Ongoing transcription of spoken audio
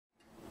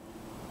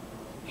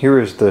Here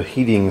is the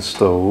heating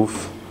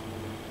stove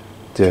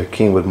that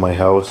came with my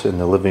house in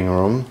the living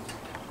room.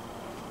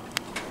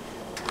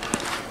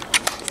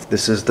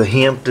 This is the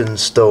Hampton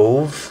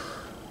stove.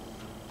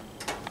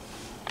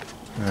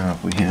 I don't know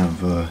if we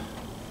have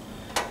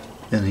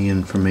any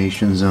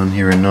information on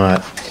here or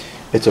not.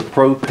 It's a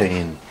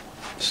propane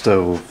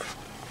stove.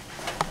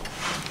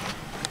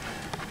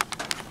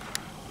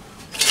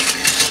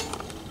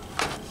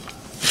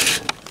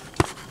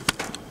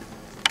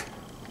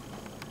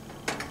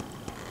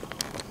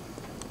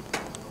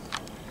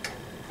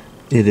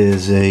 It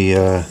is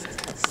a,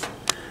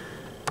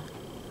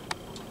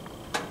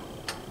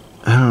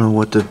 I don't know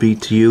what the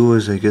BTU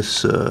is, I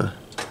guess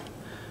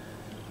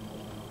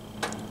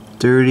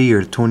 30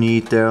 or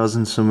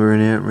 28,000, somewhere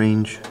in that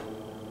range.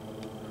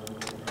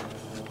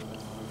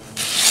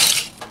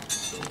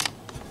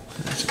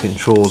 There's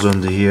controls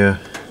under here.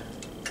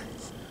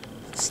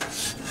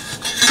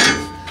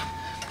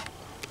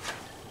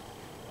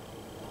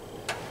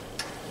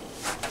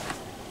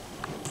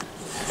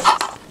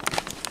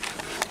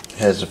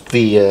 Has a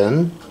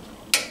fan,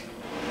 it's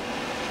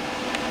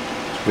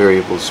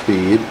variable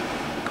speed.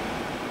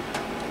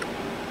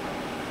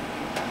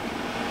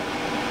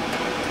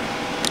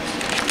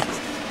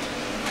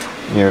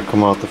 Here,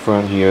 come out the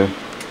front here.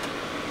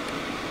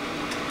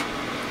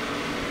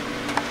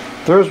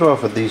 Throws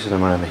off a decent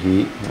amount of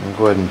heat. I'll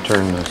go ahead and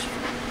turn this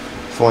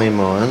flame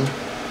on.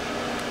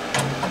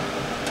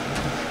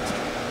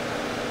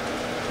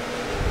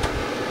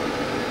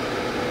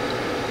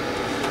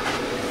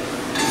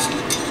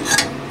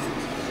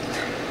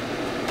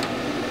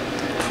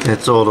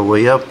 That's all the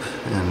way up,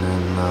 and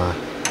then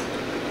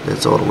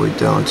that's all the way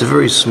down. It's a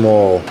very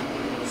small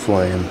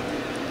flame.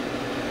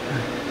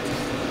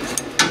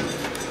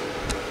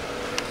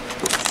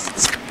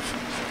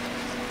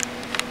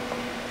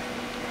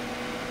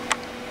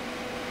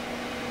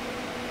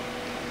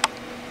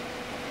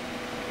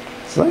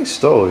 It's a nice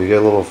stove. You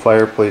got a little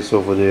fireplace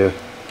over there.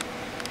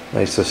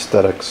 Nice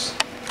aesthetics.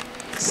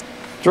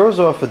 Throws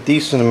off a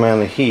decent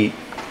amount of heat.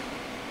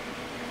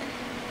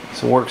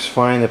 So it works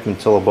fine up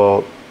until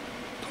about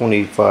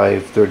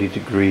 25-30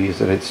 degrees,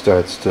 and it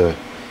starts to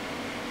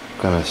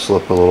kind of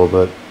slip a little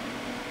bit.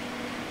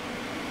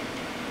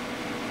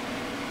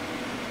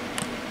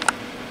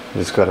 I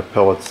just got a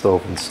pellet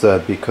stove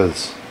instead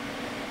because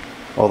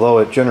although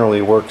it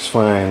generally works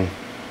fine,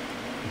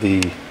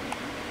 the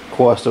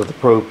cost of the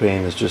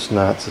propane is just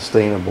not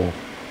sustainable.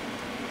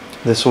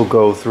 This will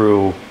go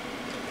through,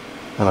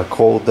 on a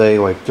cold day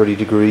like 30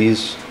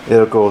 degrees,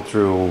 it'll go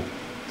through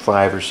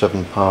 5 or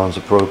 7 pounds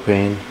of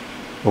propane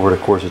over the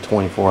course of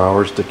 24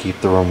 hours to keep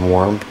the room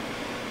warm.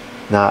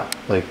 Not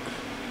like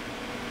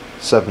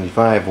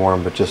 75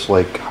 warm, but just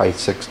like high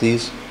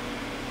 60s.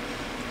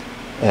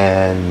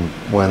 And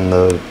when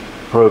the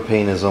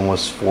propane is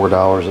almost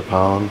 $4 a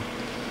pound,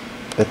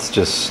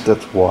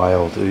 that's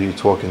wild. Are you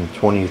talking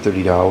 $20 or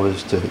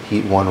 $30 to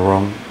heat one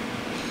room?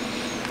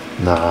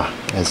 Nah,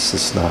 it's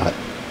just not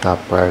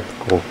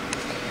practical.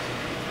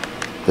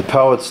 The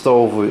pellet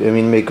stove, I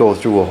mean, may go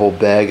through a whole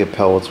bag of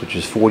pellets, which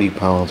is 40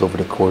 pounds over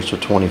the course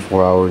of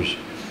 24 hours.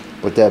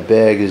 But that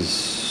bag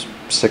is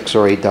 $6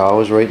 or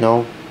 $8 right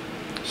now,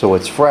 so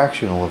it's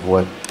fractional of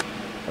what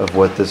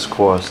this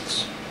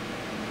costs.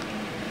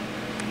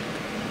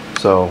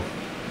 So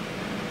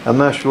I'm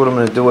not sure what I'm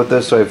going to do with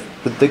this. I've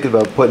been thinking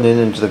about putting it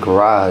into the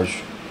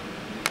garage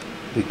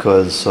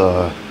because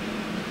right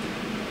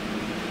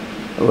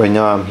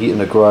now I'm heating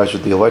the garage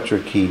with the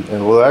electric heat,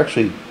 and well,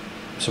 actually,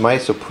 to my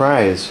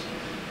surprise,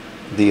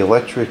 the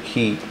electric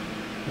heat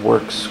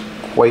works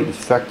quite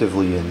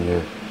effectively in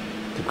there.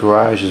 The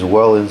garage is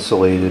well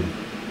insulated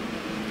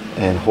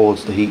and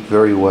holds the heat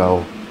very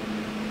well,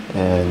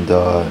 and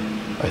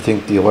I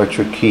think the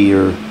electric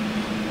heater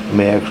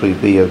may actually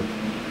be a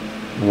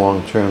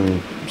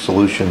long-term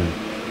solution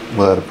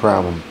without a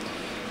problem.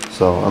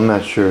 So I'm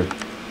not sure.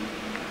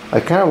 I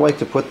kind of like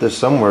to put this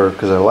somewhere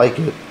because I like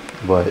it,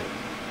 but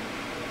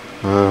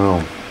I don't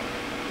know.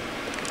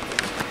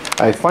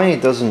 I find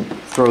it doesn't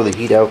throw the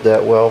heat out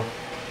that well,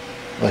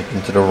 like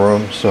into the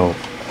room, so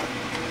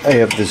I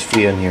have this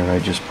fan here. I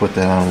just put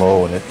that on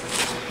low, and it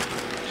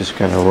just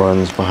kind of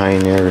runs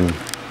behind there and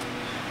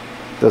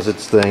does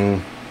its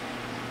thing.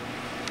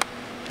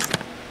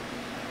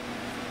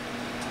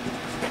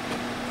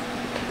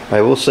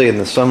 I will say in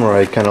the summer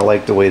I kind of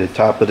like the way the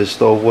top of the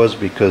stove was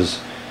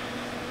because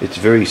it's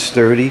very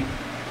sturdy,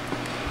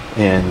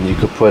 and you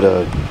could put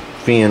a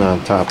fan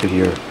on top of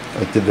here.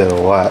 I did that a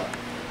lot.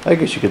 I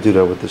guess you could do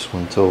that with this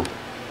one too,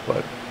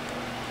 but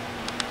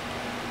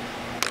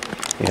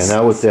yeah,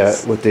 now with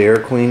the air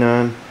clean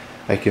on,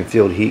 I can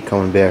feel the heat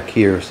coming back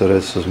here, so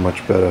this is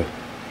much better.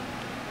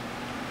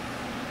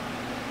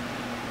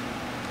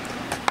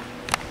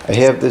 I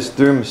have this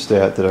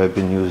thermostat that I've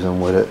been using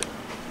with it.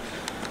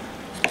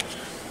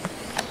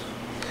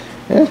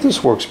 And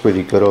this works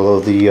pretty good, although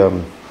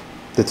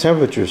the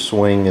temperature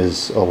swing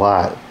is a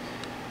lot.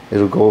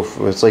 It'll go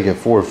for, it's like a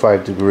 4 or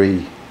 5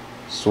 degree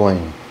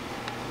swing.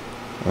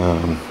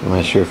 I'm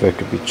not sure if it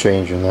could be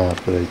changed or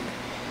not, but I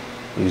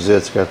use it.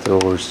 It's got the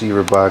little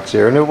receiver box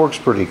here, and it works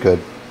pretty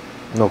good.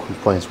 no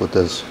complaints with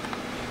this.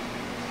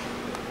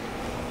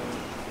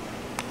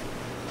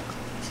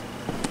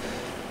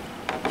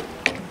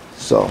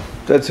 So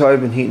that's how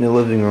I've been heating the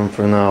living room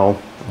for now.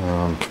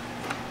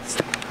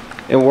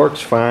 It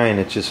works fine.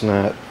 It's just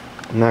not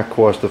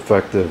cost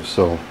effective.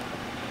 So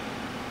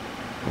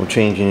we're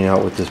changing it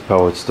out with this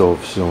pellet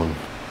stove soon.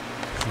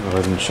 Go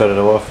ahead and shut it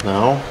off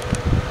now.